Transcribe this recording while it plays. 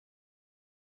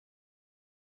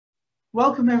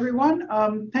Welcome everyone.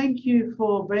 Thank you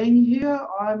for being here.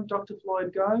 I'm Dr.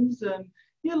 Floyd Gomes, and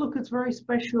yeah, look, it's very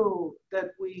special that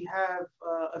we have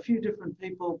a few different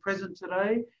people present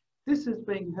today. This is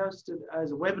being hosted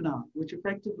as a webinar, which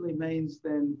effectively means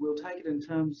then we'll take it in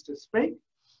turns to speak,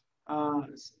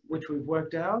 which we've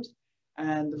worked out.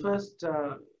 And the first,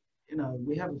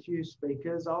 we have a few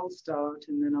speakers. I'll start,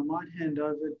 and then I might hand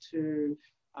over to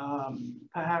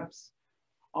perhaps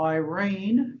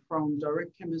Irene from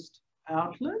Direct Chemist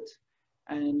Outlet,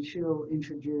 and she'll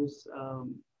introduce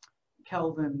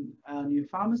Kelvin, our new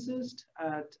pharmacist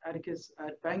at Atticus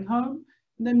at Bangholme.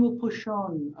 And then we'll push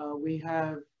on. We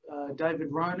have David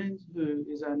Ronan, who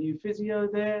is our new physio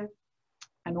there,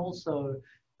 and also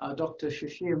Dr.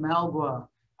 Shish Malgwa,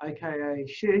 aka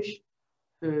Shish,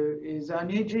 who is our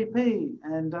new GP.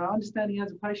 And I understand he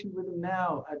has a patient with him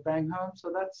now at Bangholme,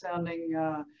 so that's sounding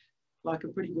like a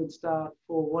pretty good start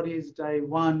for what is day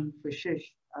one for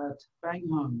Shish at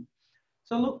Bangholme.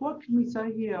 So look, what can we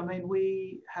say here? I mean,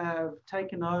 we have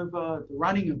taken over the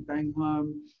running of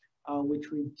Bangholme,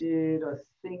 which we did, I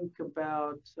think,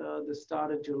 about the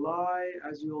start of July.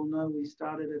 As you all know, we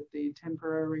started at the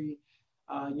temporary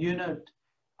unit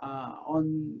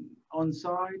on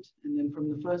site, and then from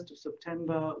the 1st of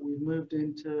September, we've moved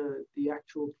into the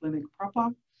actual clinic proper.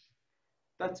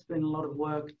 That's been a lot of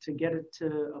work to get it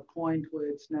to a point where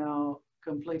it's now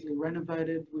completely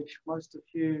renovated, which most of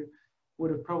you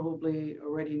would have probably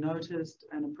already noticed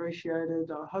and appreciated.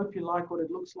 I hope you like what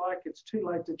it looks like. It's too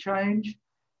late to change.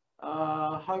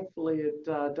 Hopefully it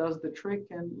does the trick.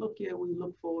 And look, yeah, we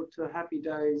look forward to happy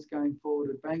days going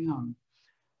forward at Bangholme.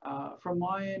 From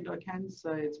my end, I can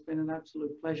say it's been an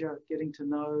absolute pleasure getting to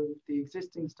know the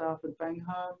existing staff at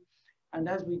Bangholme. And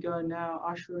as we go now,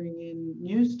 ushering in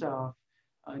new staff,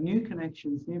 new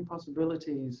connections, new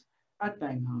possibilities at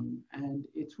Bangholme. And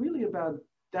it's really about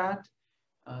that,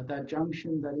 that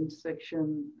junction, that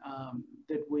intersection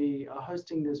that we are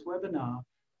hosting this webinar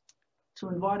to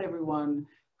invite everyone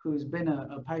who's been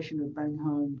a patient at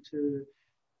Bangholme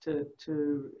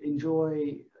to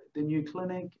enjoy the new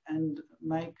clinic and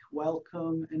make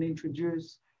welcome and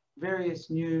introduce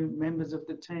various new members of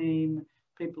the team,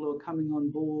 people who are coming on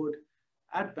board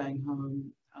at Bangholme,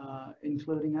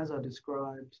 including, as I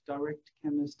described, Direct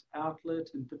Chemist Outlet,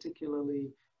 and particularly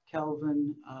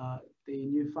Kelvin, the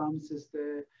new pharmacist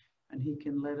there, and he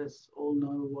can let us all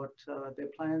know what their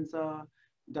plans are.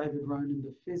 David Ronan,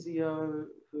 the physio,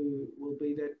 who will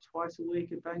be there twice a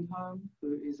week at Bangholme,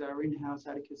 who is our in-house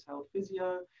Atticus Health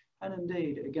physio, and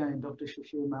indeed, again, Dr.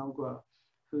 Shish Malgwa,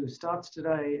 who starts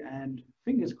today and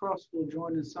fingers crossed will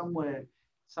join us somewhere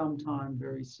sometime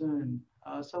very soon.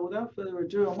 So without further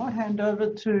ado, I might hand over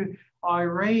to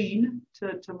Irene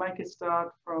to make a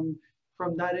start from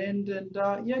that end, and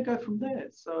yeah, go from there.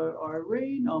 So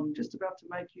Irene, I'm just about to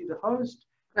make you the host.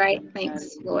 Great,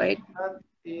 thanks, Floyd. That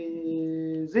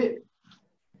is it.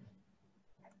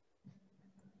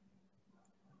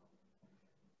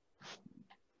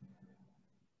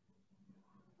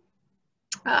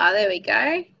 There we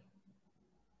go.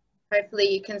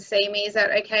 Hopefully you can see me. Is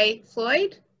that okay,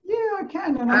 Floyd? Yeah, I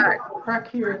can. And I'll crack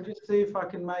here and just see if I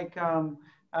can make, out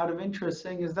of interest,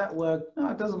 seeing as that work, no,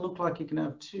 it doesn't look like you can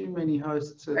have too many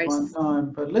hosts at one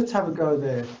time, but let's have a go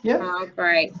there. Yeah. Oh,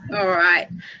 great. All right.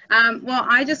 Well,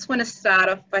 I just want to start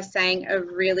off by saying a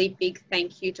really big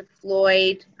thank you to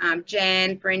Floyd,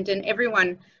 Jan, Brendan.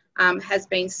 Everyone has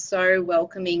been so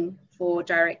welcoming for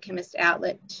Direct Chemist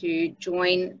Outlet to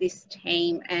join this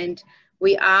team, and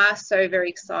we are so very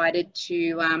excited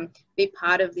to be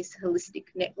part of this holistic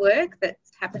network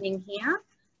that's happening here.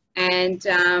 And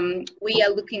we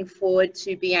are looking forward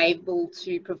to be able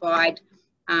to provide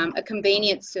a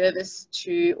convenient service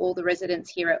to all the residents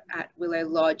here at Willow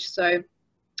Lodge. So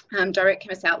Direct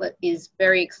Chemist Outlet is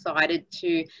very excited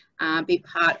to be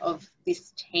part of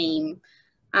this team.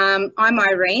 I'm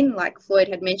Irene, like Floyd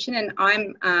had mentioned, and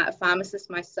I'm a pharmacist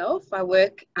myself. I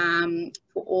work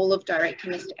for all of Direct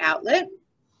Chemist Outlet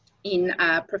in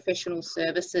professional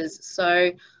services.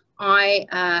 So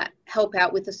I help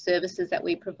out with the services that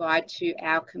we provide to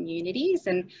our communities,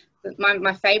 and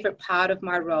my favourite part of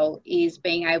my role is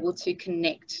being able to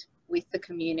connect with the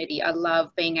community. I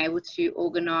love being able to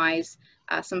organise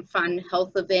some fun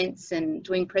health events and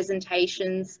doing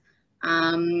presentations.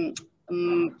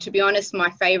 To be honest, my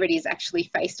favourite is actually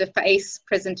face-to-face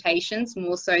presentations,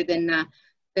 more so than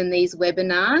these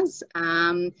webinars.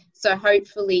 So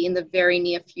hopefully in the very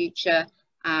near future,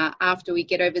 after we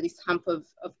get over this hump of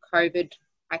COVID,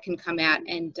 I can come out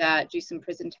and do some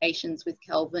presentations with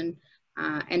Kelvin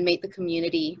and meet the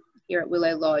community here at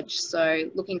Willow Lodge. So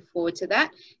looking forward to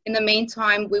that. In the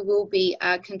meantime, we will be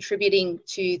contributing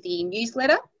to the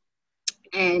newsletter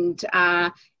And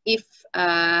if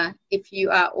you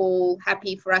are all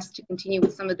happy for us to continue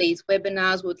with some of these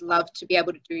webinars, we'd love to be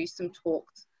able to do some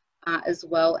talks as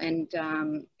well, and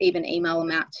even email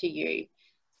them out to you.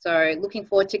 So looking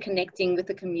forward to connecting with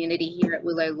the community here at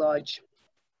Willow Lodge.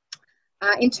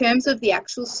 In terms of the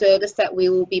actual service that we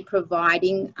will be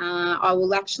providing, I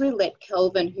will actually let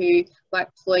Kelvin, who, like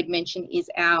Floyd mentioned, is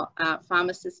our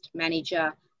pharmacist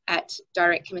manager at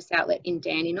Direct Chemist Outlet in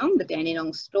Dandenong, the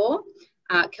Dandenong store.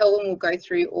 Kelvin will go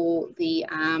through all the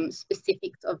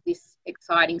specifics of this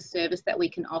exciting service that we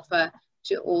can offer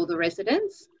to all the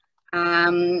residents.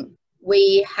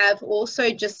 We have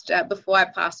also, just before I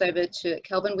pass over to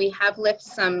Kelvin, we have left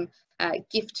some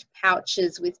gift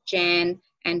pouches with Jan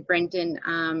and Brendan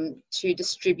to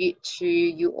distribute to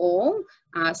you all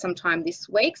sometime this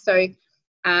week. So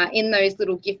in those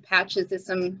little gift pouches, there's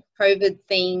some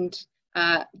COVID-themed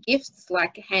gifts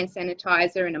like a hand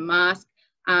sanitizer and a mask,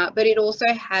 but it also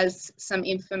has some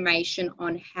information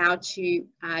on how to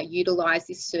utilise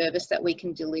this service that we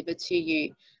can deliver to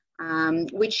you,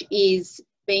 which is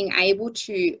being able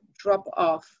to drop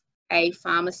off a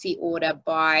pharmacy order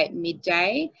by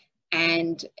midday,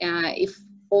 and if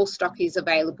all stock is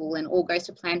available and all goes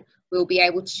to plan, we'll be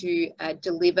able to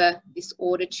deliver this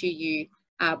order to you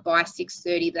by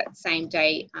 6:30 that same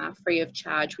day, free of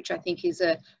charge, which I think is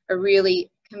a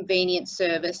really convenient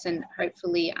service, and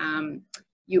hopefully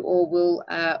you all will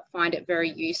find it very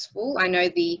useful. I know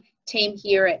the team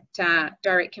here at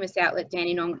Direct Chemist Outlet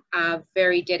Dandenong are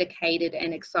very dedicated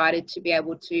and excited to be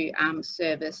able to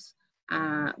service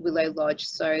Willow Lodge,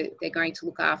 so they're going to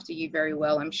look after you very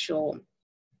well, I'm sure.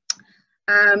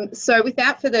 So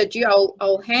without further ado,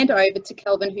 I'll hand over to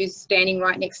Kelvin, who's standing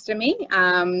right next to me,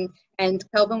 and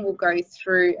Kelvin will go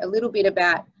through a little bit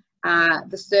about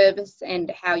the service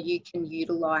and how you can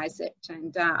utilise it.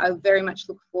 And I very much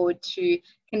look forward to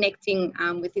connecting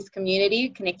with this community,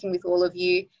 connecting with all of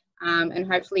you, and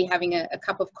hopefully having a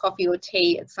cup of coffee or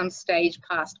tea at some stage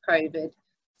past COVID.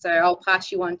 So I'll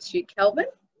pass you on to Kelvin.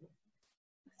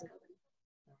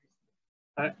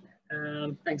 All right.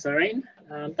 Thanks, Irene.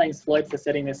 Thanks, Floyd, for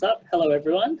setting this up. Hello,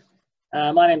 everyone.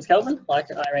 My name's Kelvin, like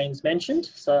Irene's mentioned.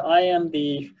 So I am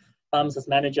the pharmacist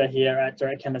manager here at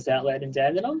Direct Chemist Outlet in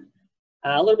Dandenong.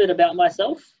 A little bit about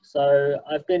myself. So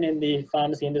I've been in the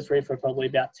pharmacy industry for probably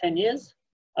about 10 years.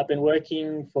 I've been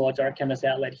working for Direct Chemist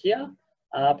Outlet here,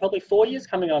 probably 4 years,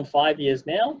 coming on 5 years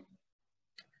now.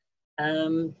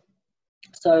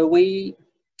 So we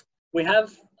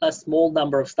have a small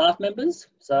number of staff members,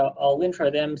 so I'll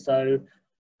intro them. So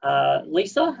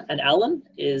Lisa and Alan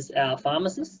is our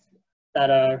pharmacists that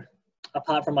are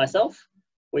apart from myself.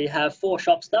 We have 4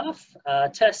 shop staff,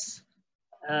 Tess,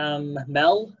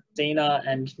 Mel, Dina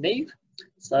and Neve.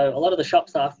 So a lot of the shop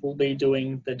staff will be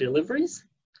doing the deliveries.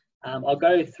 I'll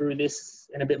go through this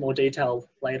in a bit more detail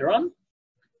later on.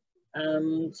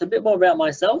 So a bit more about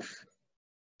myself.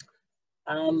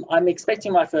 I'm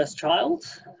expecting my first child.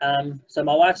 So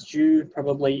my wife's due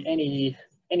probably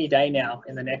any day now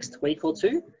in the next week or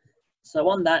two. So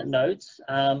on that note,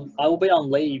 I will be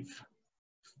on leave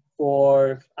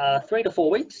for 3 to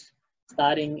 4 weeks,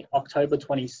 starting October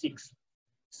 26th.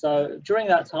 So during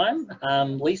that time,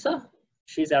 Lisa,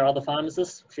 she's our other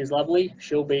pharmacist. She's lovely.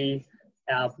 She'll be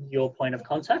your point of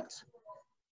contact.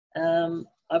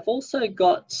 I've also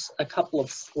got a couple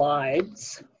of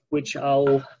slides, which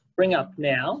I'll bring up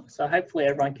now. So hopefully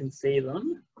everyone can see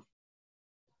them.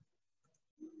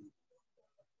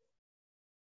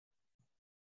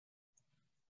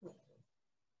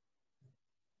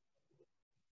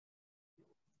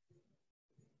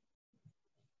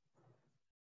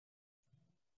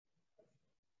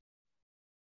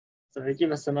 So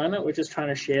give us a moment. We're just trying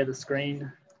to share the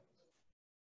screen.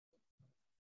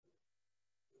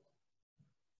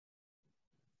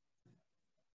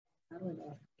 I don't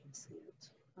know if you can see it.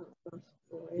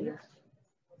 Yeah.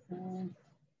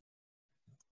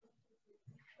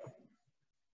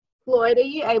 Floyd, are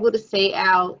you able to see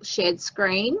our shared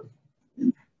screen?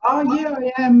 Oh yeah,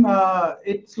 I am.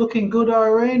 It's looking good,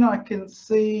 Irene. I can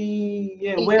see.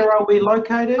 Yeah, where are we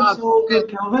located? Oh, so all good,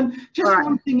 Kelvin. Just right.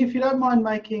 one thing, if you don't mind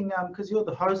making, because you're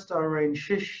the host, Irene,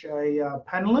 Shish a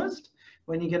panelist.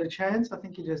 When you get a chance, I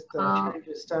think you just change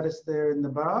your status there in the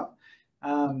bar.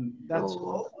 That's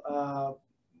all.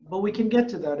 But we can get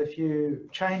to that if you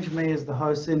change me as the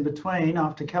host in between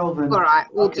after Kelvin. All right,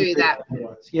 we'll do that.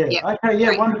 Yeah. Yep. Okay. Yeah.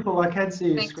 Great. Wonderful. I can see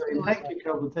your Thanks, screen. Floyd. Thank you,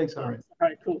 Kelvin. Thanks, Irene. All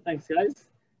right, cool. Thanks, guys.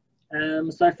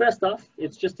 So first off,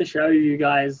 it's just to show you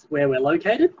guys where we're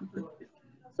located.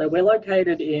 So we're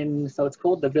located in, so it's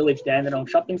called the Village Dandenong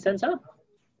Shopping Centre.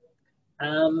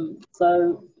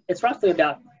 So it's roughly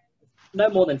about no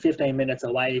more than 15 minutes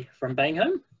away from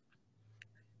Bangholme.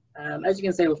 As you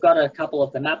can see, we've got a couple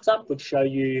of the maps up which show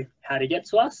you how to get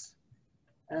to us.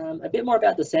 A bit more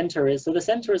about the centre is, so the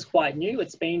centre is quite new.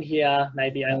 It's been here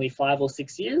maybe only 5 or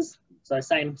 6 years, so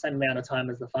same amount of time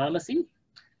as the pharmacy.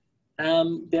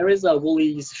 There is a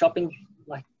Woolies shopping,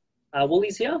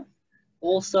 Woolies here.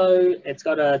 Also, it's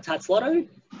got a Tats Lotto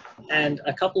and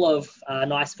a couple of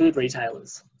nice food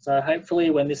retailers. So hopefully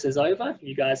when this is over,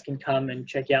 you guys can come and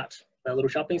check out the little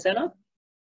shopping centre.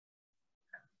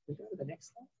 We'll go to the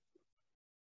next slide.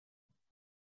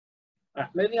 All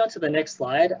right, moving on to the next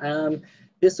slide.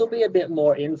 This will be a bit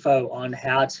more info on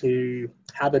how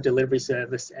the delivery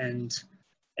service and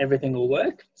everything will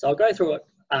work. So I'll go through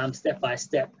it step by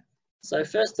step. So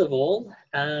first of all,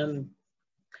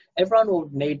 everyone will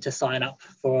need to sign up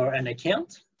for an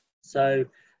account. So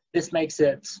this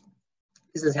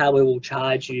is how we will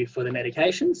charge you for the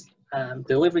medications.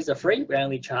 Deliveries are free, we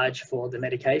only charge for the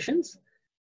medications.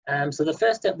 So the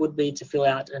first step would be to fill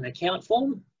out an account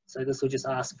form. So this will just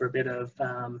ask for a bit of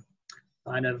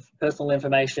kind of personal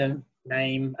information,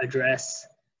 name, address.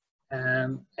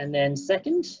 And then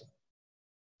second,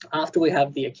 after we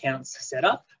have the accounts set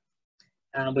up,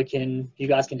 you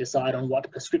guys can decide on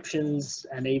what prescriptions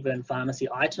and even pharmacy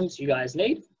items you guys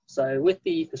need. So with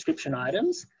the prescription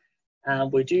items,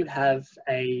 we do have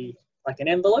an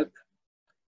envelope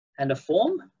and a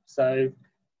form. So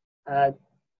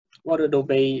what it'll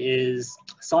be is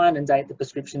sign and date the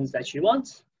prescriptions that you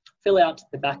want, fill out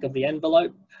the back of the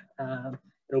envelope.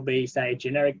 It'll be, say,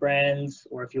 generic brands,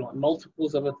 or if you want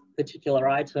multiples of a particular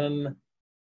item,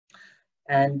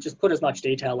 and just put as much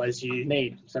detail as you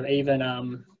need. So even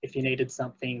if you needed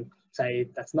something, say,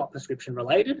 that's not prescription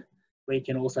related, we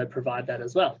can also provide that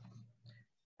as well.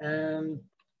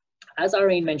 As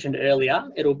Irene mentioned earlier,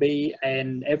 it'll be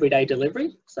an everyday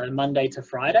delivery, so Monday to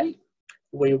Friday.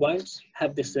 We won't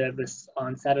have this service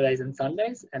on Saturdays and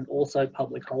Sundays, and also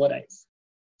public holidays.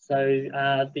 So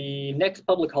the next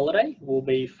public holiday will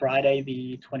be Friday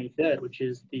the 23rd, which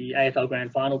is the AFL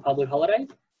Grand Final public holiday.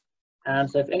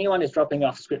 So if anyone is dropping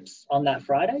off scripts on that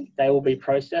Friday, they will be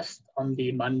processed on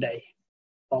the Monday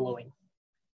following.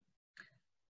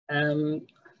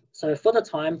 So for the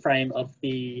time frame of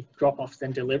the drop-offs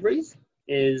and deliveries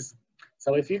is,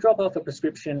 so if you drop off a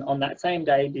prescription on that same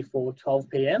day before 12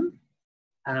 p.m,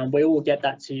 we will get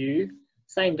that to you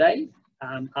same day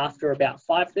after about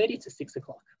 5:30 to 6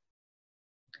 o'clock.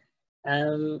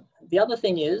 The other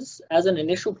thing is, as an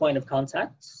initial point of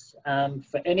contact,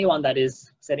 for anyone that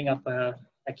is setting up an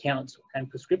account and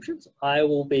prescriptions, I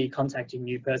will be contacting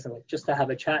you personally just to have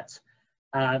a chat,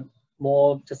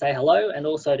 more to say hello, and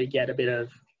also to get a bit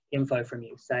of info from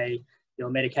you, say your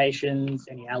medications,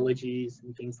 any allergies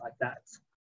and things like that.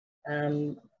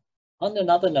 On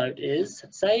another note is,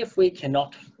 say if we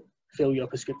cannot fill your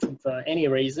prescription for any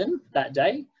reason that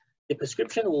day, the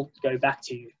prescription will go back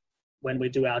to you when we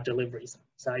do our deliveries.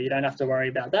 So you don't have to worry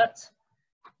about that.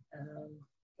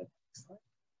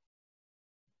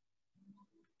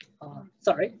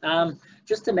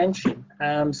 Just to mention,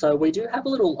 so we do have a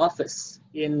little office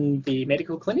in the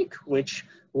medical clinic, which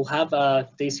will have a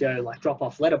DCO like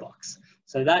drop-off letterbox.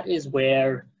 So that is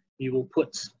where you will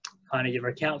put kind of your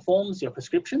account forms, your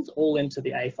prescriptions, all into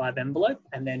the A5 envelope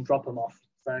and then drop them off.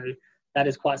 So that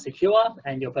is quite secure,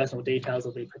 and your personal details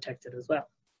will be protected as well.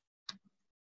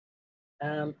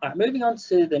 All right, moving on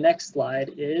to the next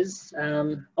slide is, I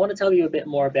want to tell you a bit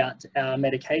more about our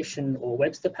medication or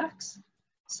Webster packs.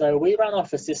 So we run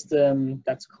off a system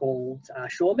that's called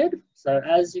SureMed. So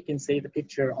as you can see the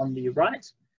picture on the right,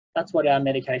 that's what our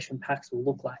medication packs will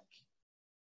look like.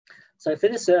 So for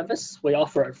this service, we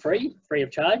offer it free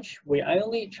of charge. We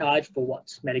only charge for what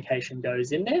medication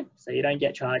goes in there. So you don't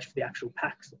get charged for the actual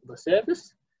packs of the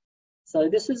service. So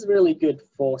this is really good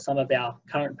for some of our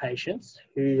current patients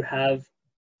who have,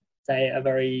 say, a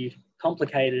very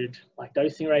complicated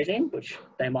dosing regime, which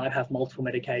they might have multiple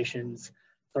medications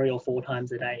 3 or 4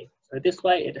 times a day. So this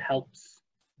way it helps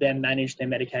them manage their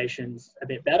medications a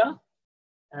bit better.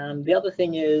 The other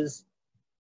thing is,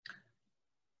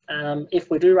 if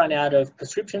we do run out of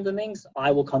prescriptions and things,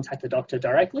 I will contact the doctor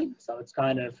directly. So it's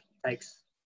kind of takes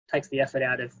the effort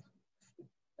out of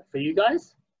for you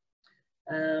guys.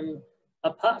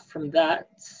 Apart from that,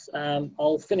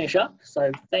 I'll finish up.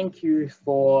 So thank you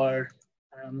for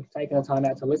taking the time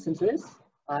out to listen to this.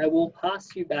 I will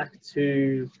pass you back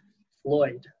to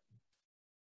Floyd.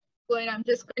 Floyd, I'm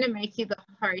just going to make you the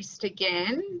host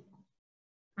again.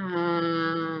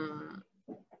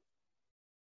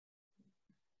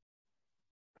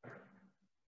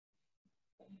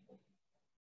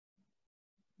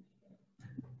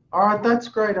 All right, that's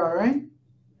great, Irene.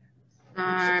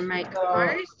 Make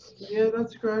host. Yeah,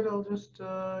 that's great. I'll just,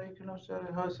 you can also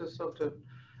host as something.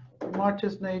 You might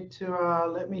just need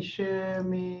to let me share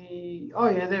me. Oh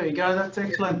yeah, there we go. That's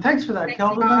excellent. Thanks for that, Thanks,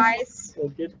 Kelvin. guys.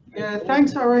 Good. Yeah,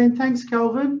 thanks, Irene. Thanks,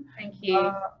 Kelvin. Thank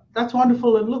you. That's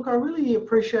wonderful. And look, I really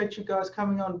appreciate you guys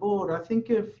coming on board. I think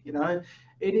it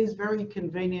is very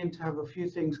convenient to have a few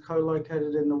things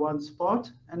co-located in the one spot.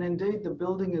 And indeed, the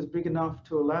building is big enough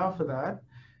to allow for that.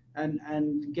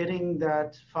 And getting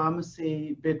that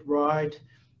pharmacy bit right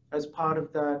as part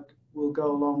of that will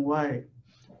go a long way.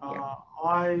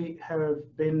 I have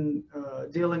been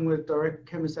dealing with Direct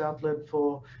Chemist Outlet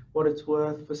for what it's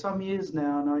worth for some years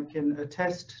now, and I can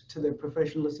attest to their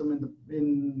professionalism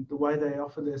in the way they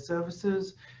offer their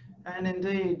services. And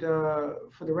indeed,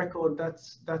 for the record,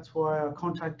 that's why I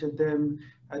contacted them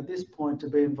at this point to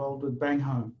be involved with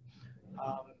Bangholme.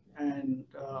 And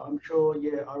I'm sure,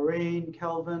 yeah, Irene,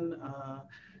 Kelvin,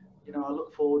 I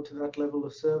look forward to that level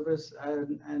of service,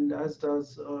 and as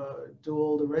does do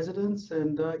all the residents.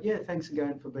 And yeah, thanks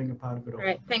again for being a part of it all.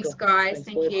 Great. Thanks, guys.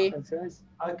 Thank you. Thanks, guys.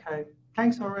 Okay.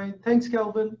 Thanks, Irene. Thanks,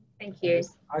 Kelvin. Thank you.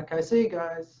 Okay. See you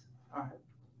guys. All right.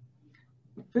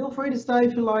 Feel free to stay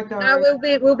if you like.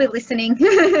 Irene. We'll be listening.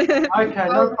 Okay.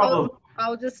 No problem.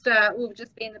 I'll just we'll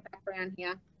just be in the background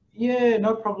here. Yeah,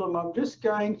 no problem. I'm just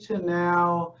going to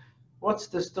now. What's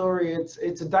the story?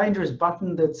 It's a dangerous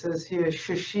button that says here,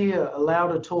 Shashir, allow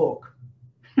to talk.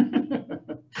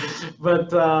 But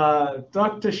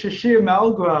Dr. Shish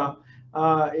Malgwa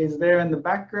is there in the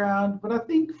background. But I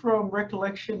think from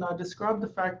recollection, I described the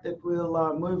fact that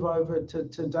we'll move over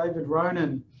to David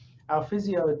Ronan, our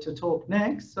physio, to talk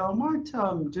next. So I might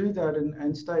do that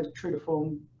and stay true to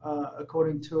form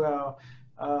according to our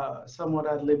somewhat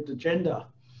ad-libbed agenda.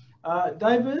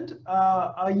 David,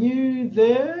 are you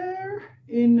there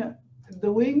in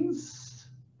the wings?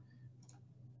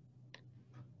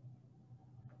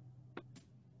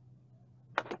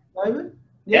 David?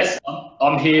 Yes,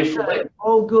 I'm here for it.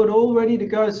 All good, all ready to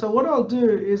go. So what I'll do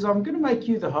is I'm going to make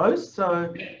you the host,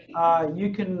 so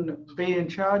you can be in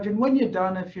charge. And when you're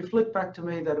done, if you flick back to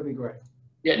me, that'll be great.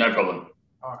 Yeah, no problem.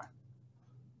 All right.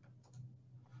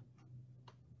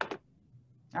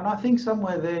 And I think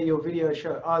somewhere there your video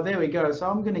show. Oh, there we go. So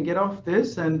I'm going to get off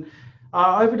this and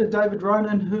over to David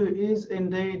Ronan, who is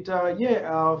indeed,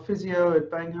 our physio at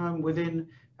Bangholme within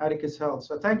Atticus Health.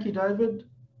 So thank you, David.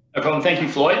 No problem. Thank you,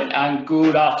 Floyd, and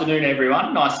good afternoon,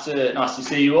 everyone. Nice to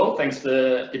see you all. Thanks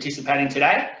for participating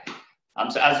today.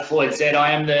 So as Floyd said,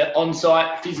 I am the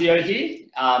on-site physio here.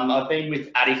 I've been with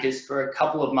Atticus for a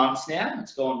couple of months now.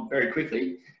 It's gone very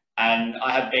quickly, and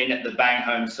I have been at the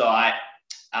Bangholme site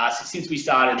since we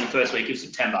started in the first week of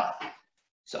September.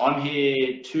 So I'm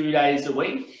here 2 days a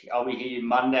week. I'll be here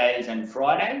Mondays and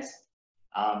Fridays.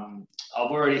 I've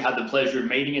already had the pleasure of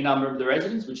meeting a number of the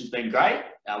residents, which has been great.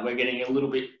 We're getting a little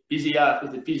bit busier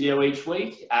with the physio each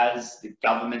week as the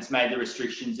government's made the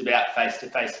restrictions about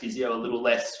face-to-face physio a little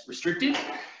less restrictive.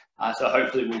 So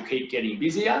hopefully we'll keep getting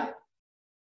busier.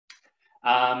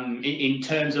 In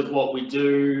terms of what we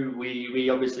do, we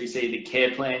obviously see the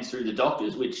care plans through the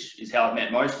doctors, which is how I've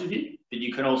met most of you, but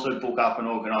you can also book up and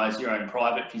organise your own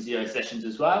private physio sessions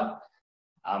as well.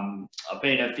 I've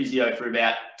been a physio for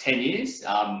about 10 years.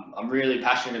 I'm really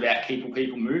passionate about keeping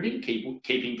people moving,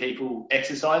 keeping people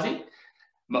exercising.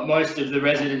 But most of the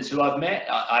residents who I've met,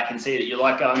 I can see that you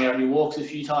like going out on your walks a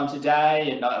few times a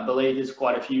day, and I believe there's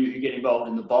quite a few who get involved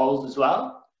in the bowls as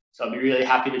well. So I'll be really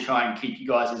happy to try and keep you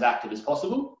guys as active as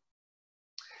possible.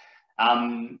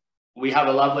 We have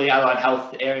a lovely allied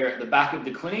health area at the back of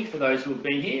the clinic for those who have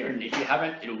been here, and if you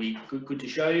haven't, it'll be good to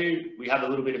show you. We have a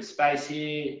little bit of space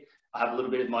here. I have a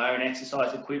little bit of my own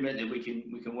exercise equipment that we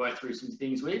can work through some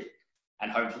things with,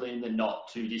 and hopefully in the not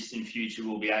too distant future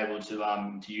we'll be able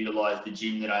to utilise the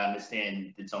gym that I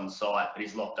understand that's on site but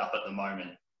is locked up at the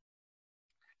moment.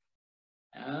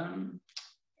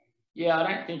 Yeah, I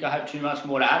don't think I have too much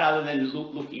more to add other than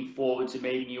looking forward to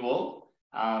meeting you all.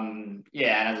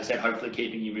 Yeah, and as I said, hopefully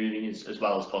keeping you moving as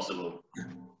well as possible.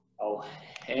 I'll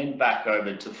hand back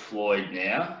over to Floyd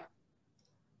now.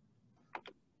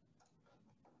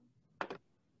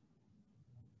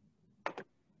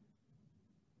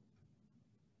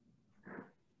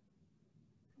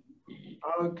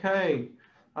 Okay.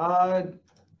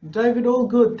 David, all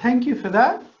good. Thank you for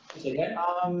that. Okay.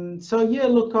 So yeah,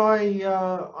 look,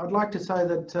 I'd like to say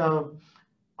that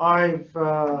I've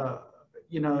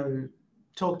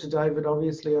talked to David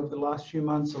obviously over the last few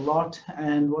months a lot,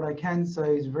 and what I can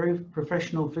say is very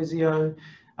professional physio.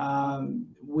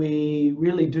 We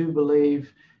really do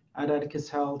believe at Atticus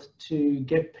Health to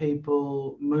get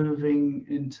people moving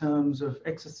in terms of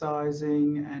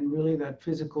exercising and really that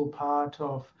physical part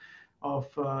of of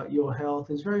your health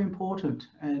is very important,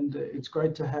 and it's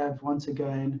great to have once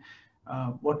again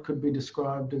what could be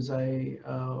described as a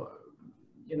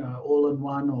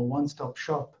all-in-one or one-stop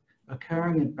shop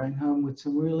occurring at Bangholme with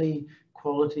some really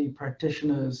quality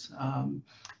practitioners,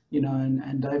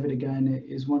 and David again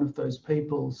is one of those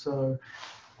people. So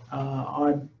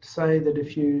I'd say that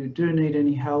if you do need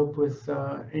any help with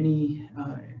any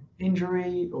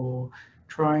injury or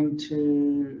trying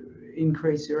to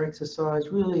increase your exercise,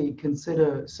 really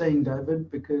consider seeing David,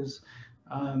 because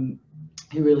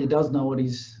he really does know what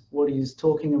he's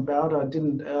talking about. I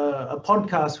did a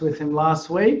podcast with him last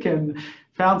week and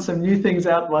found some new things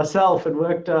out myself and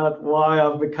worked out why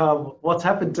I've become what's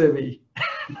happened to me.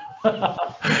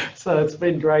 So it's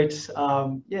been great,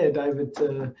 David,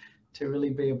 to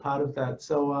really be a part of that.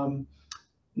 So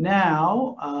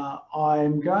now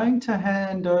I'm going to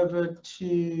hand over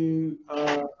to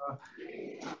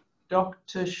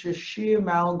Dr. Shish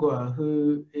Malgwa,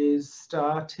 who is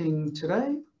starting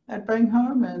today at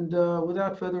Bangholme. And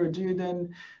without further ado,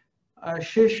 then,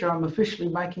 Shish, I'm officially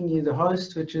making you the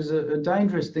host, which is a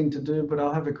dangerous thing to do, but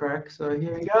I'll have a crack. So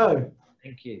here we go.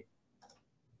 Thank you.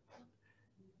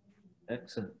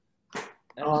 Excellent.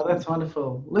 Oh, that's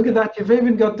wonderful. Look at that. You've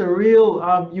even got the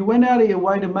real, you went out of your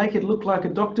way to make it look like a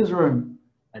doctor's room.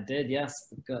 I did,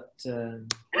 yes. I've got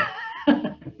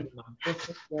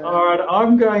all right,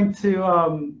 I'm going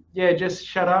to just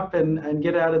shut up and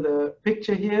get out of the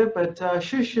picture here. But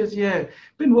Shish has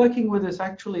been working with us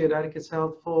actually at Atticus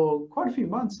Health for quite a few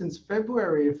months, since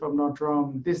February, if I'm not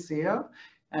wrong, this year.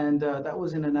 And that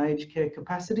was in an aged care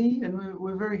capacity. And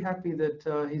we're very happy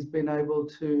that he's been able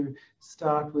to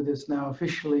start with us now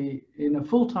officially in a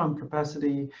full-time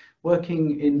capacity,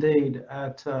 working indeed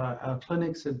at our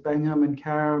clinics at Bangholme and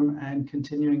Carrum and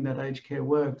continuing that aged care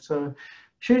work. So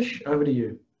Shish, over to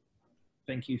you.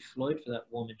 Thank you, Floyd, for that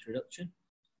warm introduction.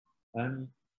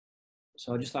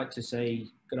 So I'd just like to say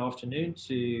good afternoon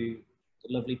to the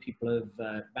lovely people of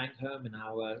Bangholme and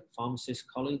our pharmacist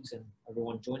colleagues and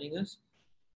everyone joining us.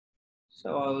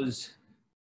 So I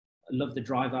loved the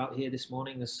drive out here this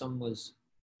morning. The sun was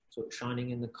sort of shining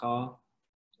in the car,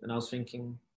 and I was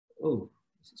thinking, oh,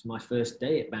 this is my first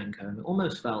day at Bangholme. It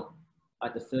almost felt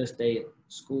like the first day at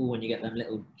school when you get them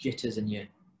little jitters in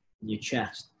your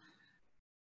chest.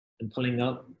 And pulling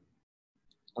up,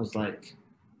 I was like,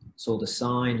 saw the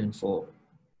sign and thought,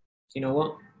 you know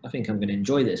what? I think I'm going to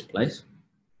enjoy this place.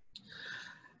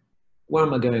 Where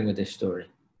am I going with this story?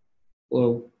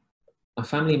 Well, my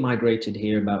family migrated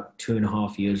here about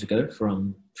 2.5 years ago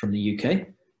from the UK.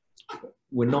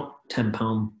 We're not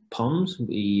 10-pound Poms.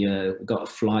 We got a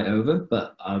flight over,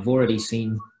 but I've already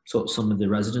seen sort of some of the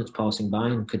residents passing by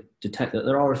and could detect that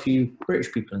there are a few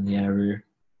British people in the area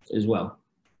as well.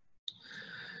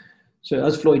 So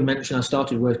as Floyd mentioned, I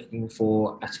started working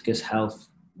for Atticus Health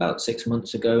about 6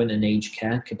 months ago in an aged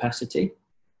care capacity.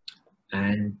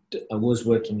 And I was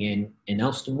working in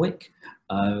Elstonwick.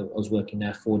 I was working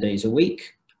there 4 days a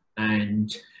week,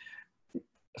 and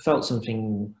I felt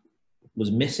something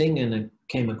was missing, and I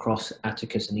came across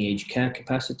Atticus in the aged care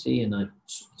capacity, and I've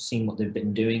seen what they've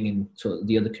been doing in sort of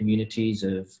the other communities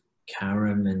of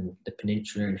Carrum and the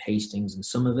Peninsula and Hastings and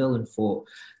Somerville, and thought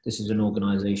this is an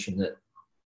organisation that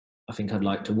I think I'd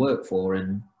like to work for.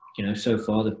 And so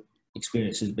far the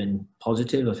experience has been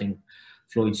positive. I think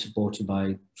Floyd's supported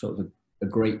by sort of a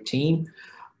great team,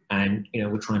 and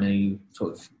we're trying to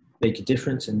sort of make a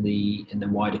difference in the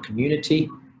wider community.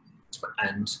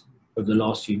 And over the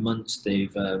last few months,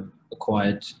 they've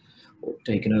acquired or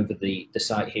taken over the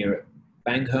site here at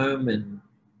Bangholme, and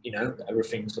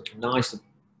everything's looking nice. The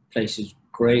place is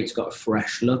great. It's got a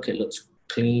fresh look. It looks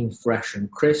clean, fresh, and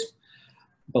crisp,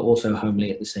 but also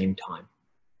homely at the same time.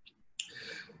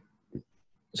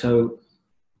 So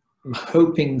I'm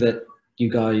hoping that you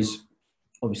guys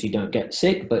obviously don't get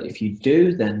sick, but if you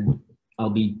do, then I'll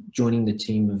be joining the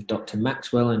team of Dr.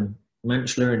 Maxwell and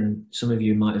Manchler, and some of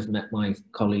you might have met my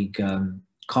colleague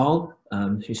Carl,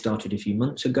 who started a few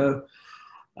months ago.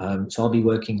 So I'll be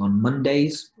working on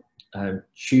Mondays,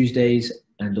 Tuesdays,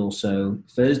 and also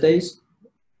Thursdays.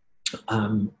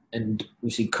 And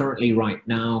we see currently right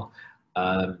now,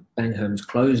 Bangholme's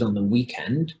closed on the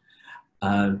weekend,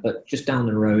 but just down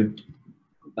the road,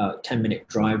 about a 10-minute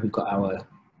drive, we've got our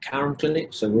Carrum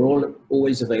clinic. So we're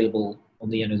always available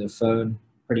on the end of the phone,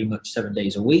 pretty much 7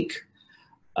 days a week.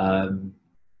 And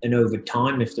over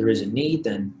time, if there is a need,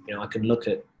 then I can look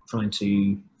at trying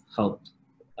to help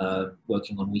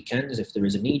working on weekends if there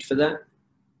is a need for that.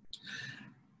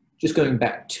 Just going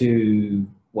back to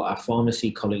what our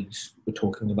pharmacy colleagues were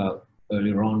talking about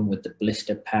earlier on with the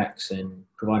blister packs and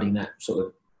providing that sort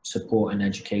of support and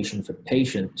education for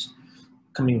patients.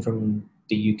 coming from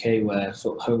the UK, where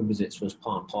sort of home visits was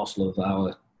part and parcel of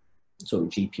our sort of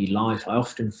GP life, I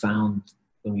often found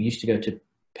when we used to go to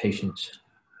patients'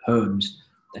 homes,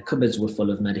 their cupboards were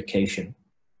full of medication.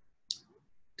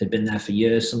 They'd been there for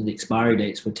years. Some of the expiry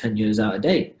dates were 10 years out of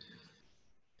date.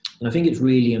 And I think it's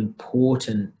really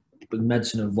important with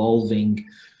medicine evolving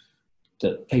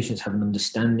that patients have an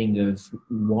understanding of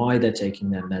why they're taking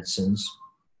their medicines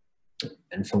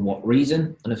and for what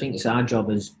reason. And I think it's our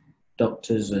job as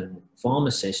doctors and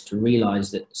pharmacists to realize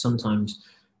that sometimes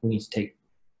we need to take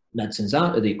medicines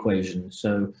out of the equation.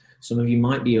 So some of you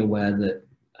might be aware that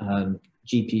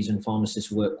GPs and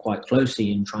pharmacists work quite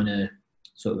closely in trying to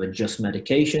sort of adjust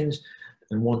medications.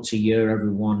 And once a year,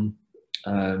 everyone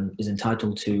is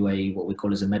entitled to what we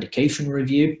call as a medication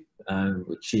review,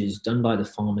 which is done by the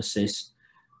pharmacist,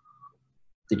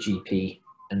 the GP,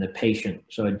 and the patient.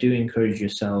 So I do encourage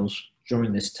yourselves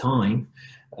during this time,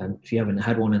 if you haven't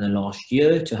had one in the last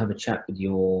year, to have a chat with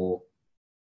your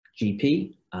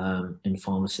GP and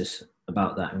pharmacist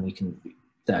about that, and we can be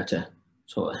there to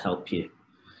sort of help you.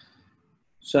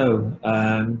 So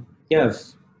yeah,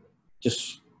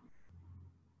 just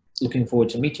looking forward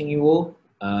to meeting you all,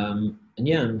 and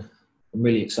yeah, I'm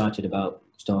really excited about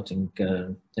starting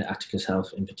the Atticus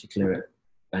Health, in particular at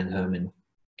Bangholme and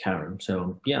Carrum.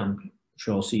 So yeah, I'm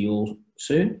sure I'll see you all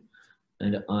soon,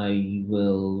 and I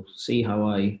will see how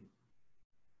I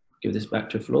give this back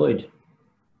to Floyd.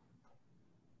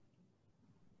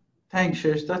 Thanks,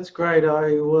 Shish. That's great.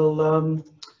 I will.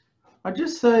 I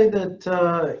just say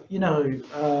that you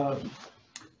know,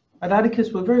 at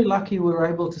Atticus, we're very lucky we were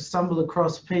able to stumble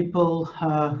across people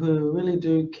who really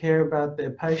do care about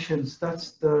their patients.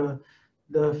 That's the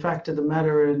fact of the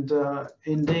matter, and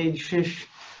indeed, Shish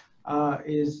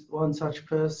is one such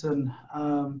person.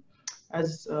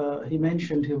 As he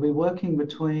mentioned, he'll be working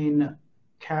between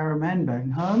Carrum and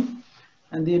Bangholme,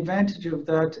 and the advantage of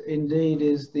that indeed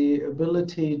is the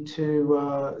ability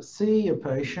to see a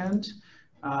patient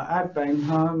at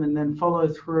Bangholme and then follow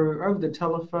through over the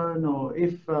telephone, or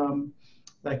if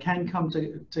they can come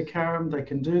to Carrum, they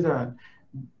can do that.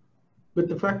 But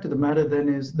the fact of the matter then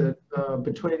is that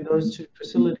between those two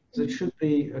facilities, it should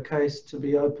be a case to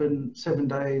be open 7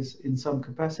 days in some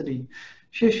capacity.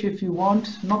 Shish, if you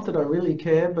want, not that I really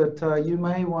care, but you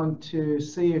may want to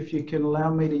see if you can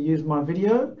allow me to use my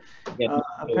video. Yeah.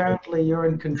 Apparently you're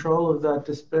in control of that,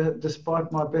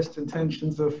 despite my best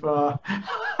intentions of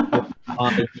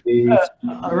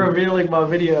revealing my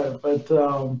video. But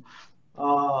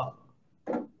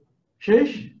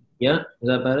Shish? Yeah, is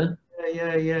that better?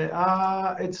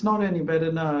 Yeah. It's not any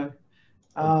better, no.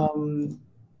 I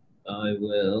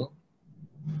will.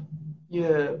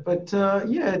 Yeah, but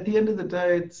yeah, at the end of the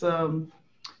day, it's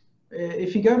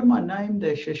if you go to my name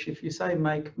there, Shish, if you say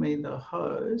make me the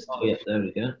host. Oh yeah, there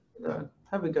we go.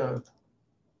 Have a go.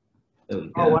 There we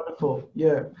go. Oh, wonderful.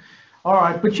 Yeah. All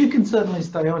right, but you can certainly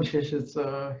stay on, Shish. It's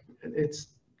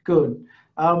good.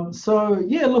 So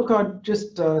yeah, look, I'd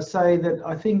just say that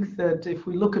I think that if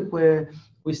we look at where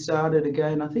we started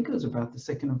again, I think it was about the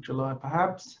 2nd of July,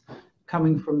 perhaps.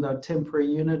 Coming from that temporary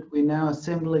unit, we're now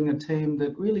assembling a team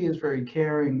that really is very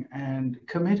caring and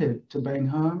committed to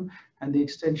Bangholme. And the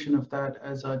extension of that,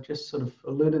 as I just sort of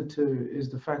alluded to, is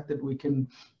the fact that we can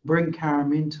bring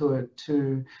Carrum into it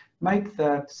to make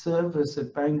that service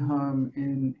at Bangholme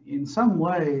in some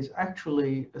ways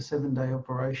actually a 7-day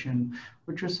operation,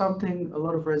 which was something a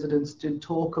lot of residents did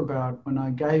talk about when I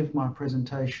gave my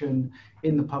presentation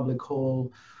in the public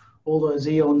hall all those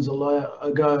eons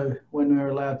ago when we were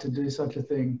allowed to do such a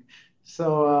thing.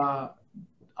 So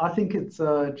I think it's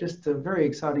just a very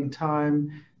exciting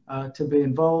time to be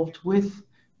involved with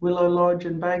Willow Lodge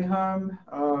and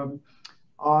Bangholme.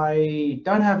 I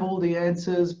don't have all the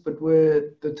answers, but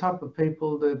we're the type of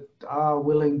people that are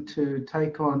willing to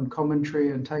take on commentary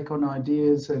and take on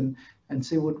ideas and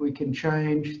see what we can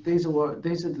change. These are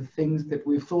the things that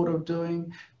we've thought of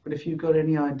doing, but if you've got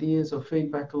any ideas or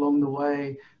feedback along the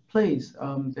way, please,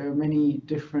 there are many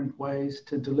different ways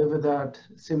to deliver that.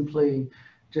 Simply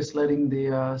just letting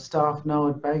the staff know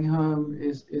at Bangholme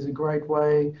is a great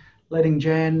way. Letting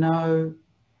Jan know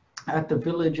at the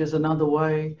village is another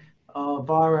way, via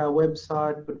our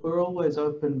website, but we're always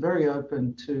open, very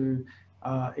open to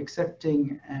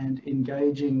accepting and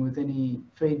engaging with any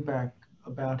feedback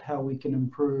about how we can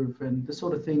improve and the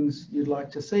sort of things you'd like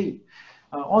to see.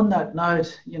 On that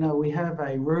note, you know, we have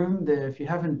a room there, if you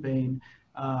haven't been,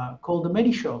 called the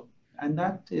MediShop, and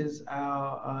that is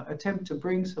our attempt to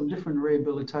bring some different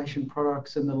rehabilitation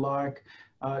products and the like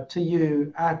to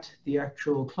you at the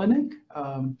actual clinic.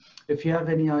 If you have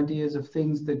any ideas of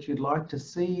things that you'd like to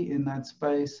see in that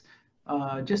space,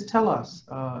 just tell us.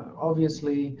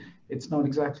 Obviously, it's not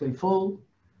exactly full,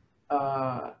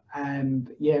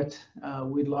 and yet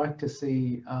we'd like to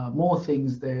see more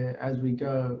things there as we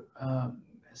go.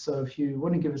 So if you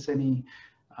want to give us any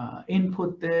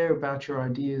input there about your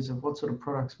ideas of what sort of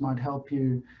products might help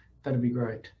you, that'd be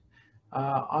great.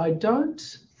 I don't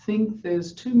think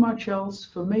there's too much else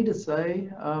for me to say.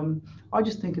 I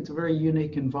just think it's a very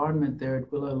unique environment there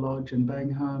at Willow Lodge and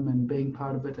Bangholme, and being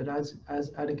part of it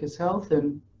as Atticus Health.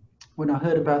 And when I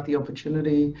heard about the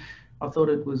opportunity, I thought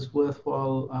it was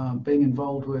worthwhile being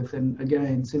involved with. And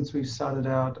again, since we've started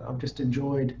out, I've just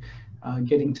enjoyed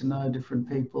getting to know different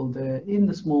people there in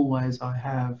the small ways I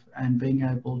have, and being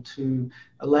able to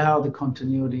allow the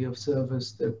continuity of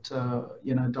service that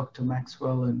you know, Dr.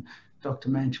 Maxwell and Dr.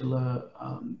 Mantula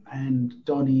and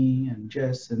Donnie and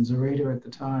Jess and Zarita at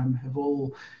the time have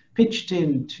all pitched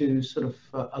in to sort of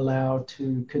allow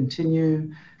to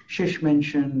continue. Shish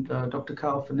mentioned Dr.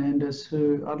 Carl Fernandez,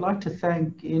 who I'd like to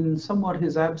thank in somewhat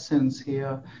his absence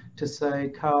here, to say,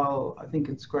 Carl, I think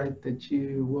it's great that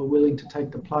you were willing to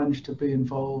take the plunge to be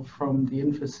involved from the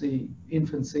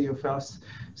infancy of us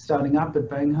starting up at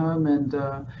Bangholme. And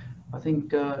I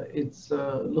think it's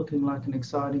looking like an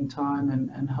exciting time,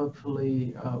 and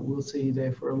hopefully we'll see you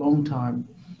there for a long time.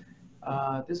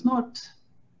 There's not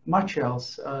much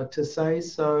else to say.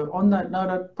 So on that note,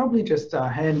 I'd probably just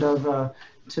hand over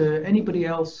to anybody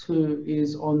else who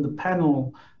is on the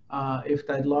panel if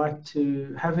they'd like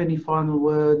to have any final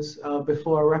words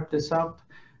before I wrap this up.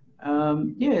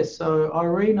 Yeah, so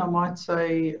Irene, I might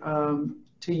say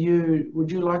to you,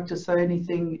 would you like to say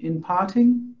anything in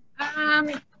parting?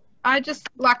 I just,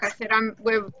 like I said,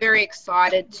 we're very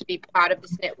excited to be part of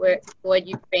this network. Floyd,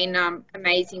 you've been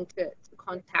amazing to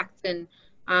contact, and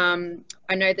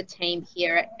I know the team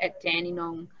here at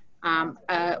Dandenong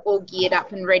are all geared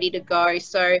up and ready to go.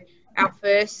 So our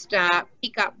first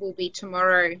pickup will be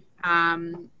tomorrow.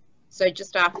 So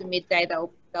just after midday,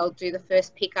 they'll do the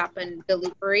first pickup and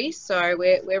delivery. So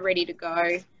we're ready to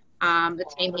go. The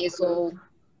team here is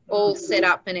all set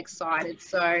up and excited.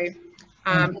 So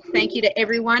thank you to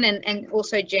everyone, and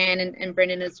also Jan and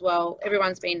Brendan as well.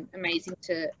 Everyone's been amazing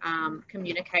to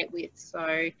communicate with.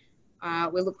 So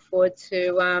we look forward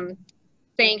to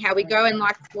seeing how we go. And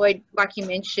like Floyd, like you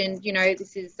mentioned, you know,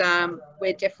 this is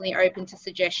we're definitely open to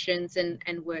suggestions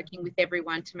and working with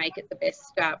everyone to make it the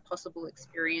best possible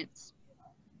experience.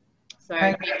 So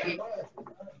thank you.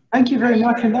 Thank you very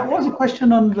much. And that was a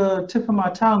question on the tip of my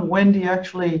tongue. When do you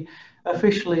actually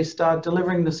officially start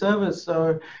delivering the service?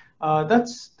 So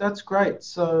that's great.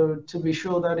 So to be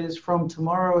sure, that is from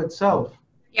tomorrow itself.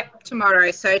 Yep,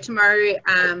 tomorrow. So tomorrow,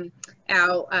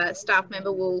 our staff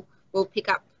member will pick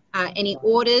up any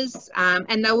orders,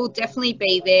 and they will definitely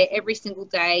be there every single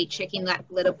day checking that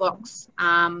letterbox.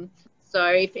 So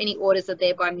if any orders are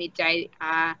there by midday,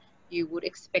 you would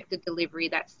expect a delivery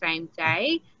that same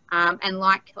day. And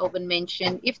like Kelvin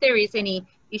mentioned, if there is any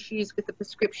issues with the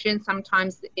prescription,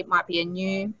 sometimes it might be a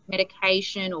new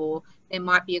medication, or there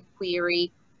might be a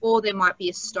query, or there might be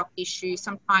a stock issue.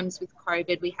 Sometimes with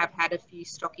COVID, we have had a few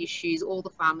stock issues. All the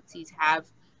pharmacies have.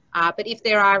 But if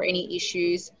there are any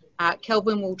issues,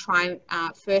 Kelvin will try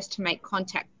first to make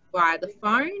contact via the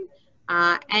phone.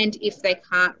 And if they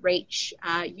can't reach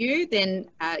you, then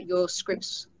your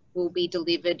scripts will be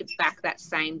delivered back that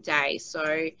same day.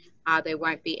 So there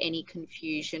won't be any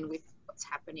confusion with what's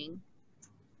happening.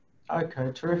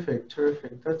 Okay, terrific,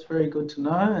 terrific. That's very good to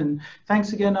know. And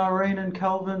thanks again, Irene and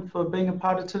Kelvin, for being a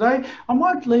part of today. I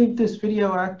might leave this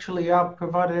video actually up,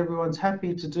 provided everyone's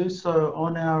happy to do so,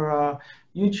 on our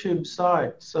YouTube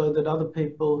site, so that other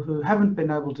people who haven't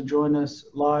been able to join us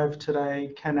live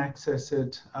today can access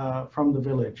it from the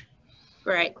village.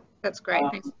 Great. That's great.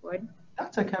 Thanks, Floyd.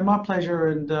 That's okay. My pleasure.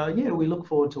 And yeah, we look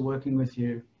forward to working with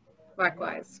you.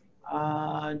 Likewise.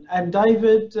 And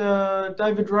David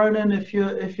Ronan, if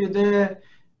you're there,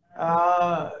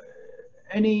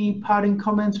 any parting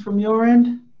comments from your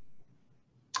end?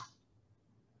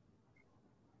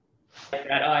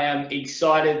 I am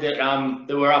excited that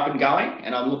we're up and going,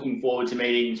 and I'm looking forward to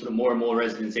meeting sort of more and more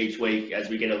residents each week as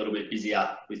we get a little bit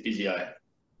busier with physio.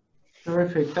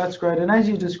 Terrific. That's great. And as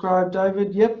you described,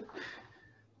 David, yep,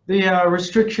 the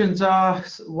restrictions are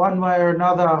one way or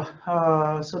another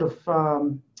sort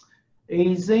of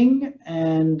easing,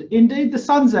 and indeed the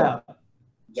sun's out.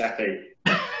 Exactly.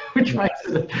 Which makes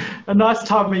it a nice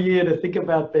time of year to think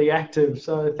about being active.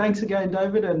 So thanks again,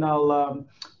 David, and I'll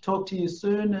talk to you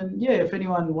soon. And yeah, if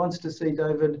anyone wants to see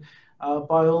David,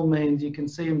 by all means, you can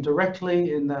see him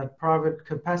directly in that private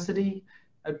capacity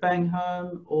at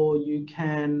Bangholme, or you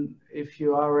can, if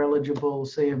you are eligible,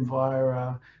 see him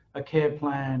via a care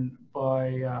plan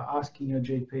by asking your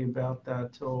GP about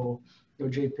that, or your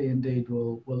GP indeed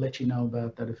will let you know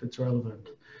about that if it's relevant.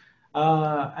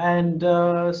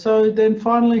 So then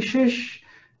finally, Shish,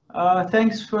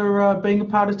 thanks for being a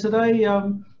part of today.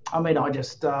 I mean,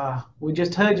 we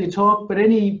just heard you talk, but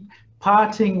any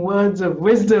parting words of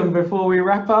wisdom before we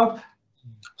wrap up?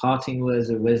 Parting words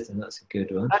of wisdom, that's a good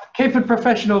one. Keep it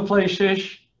professional, please,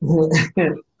 Shish.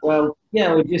 Well,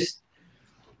 yeah,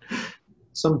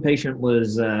 some patient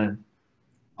was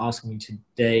asking me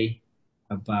today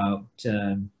about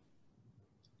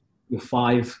your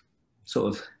 5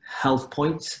 sort of health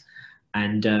points,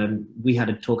 and we had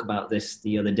a talk about this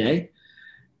the other day.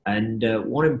 And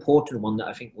one important one that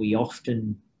I think we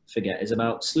often forget is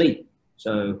about sleep.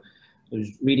 So I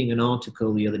was reading an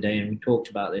article the other day and we talked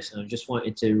about this, and I just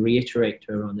wanted to reiterate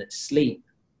to everyone that sleep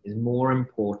is more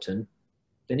important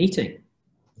than eating.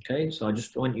 Okay, so I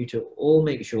just want you to all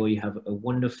make sure you have a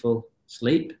wonderful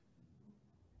sleep,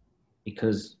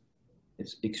 because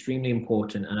it's extremely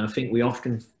important, and I think we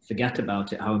often forget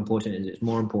about it, how important it is. It's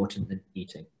more important than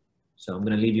eating. So I'm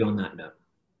going to leave you on that note.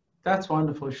 That's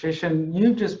wonderful, Shish, and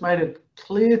you've just made it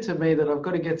clear to me that I've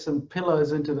got to get some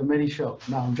pillows into the mini shop.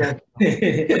 No, I'm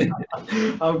joking.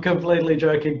 I'm completely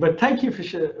joking, but thank you for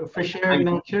sharing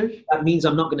that, Shish. That means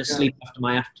I'm not going to sleep after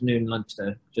my afternoon lunch,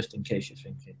 though, just in case you're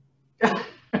thinking.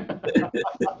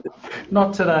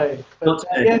 Not today. But, Not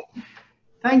today. yeah,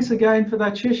 thanks again for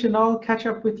that, Shish, and I'll catch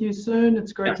up with you soon.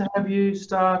 It's great to have you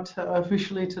start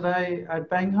officially today at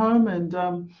Bangholme,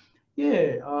 and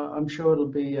yeah, I'm sure it'll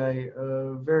be a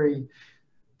very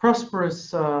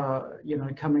prosperous,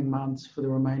 coming months for the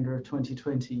remainder of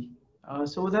 2020.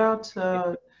 So without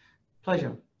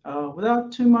pleasure,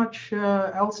 without too much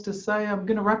else to say, I'm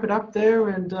going to wrap it up there.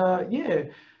 And yeah,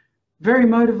 very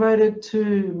motivated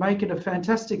to make it a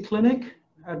fantastic clinic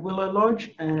at Willow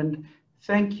Lodge. And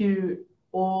thank you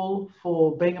all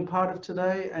for being a part of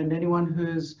today, and anyone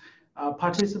who's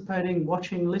participating,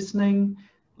 watching, listening.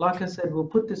 Like I said, we'll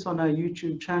put this on our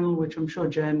YouTube channel, which I'm sure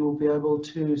Jan will be able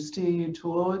to steer you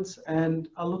towards, and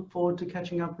I look forward to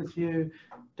catching up with you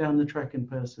down the track in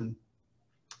person.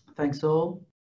 Thanks all.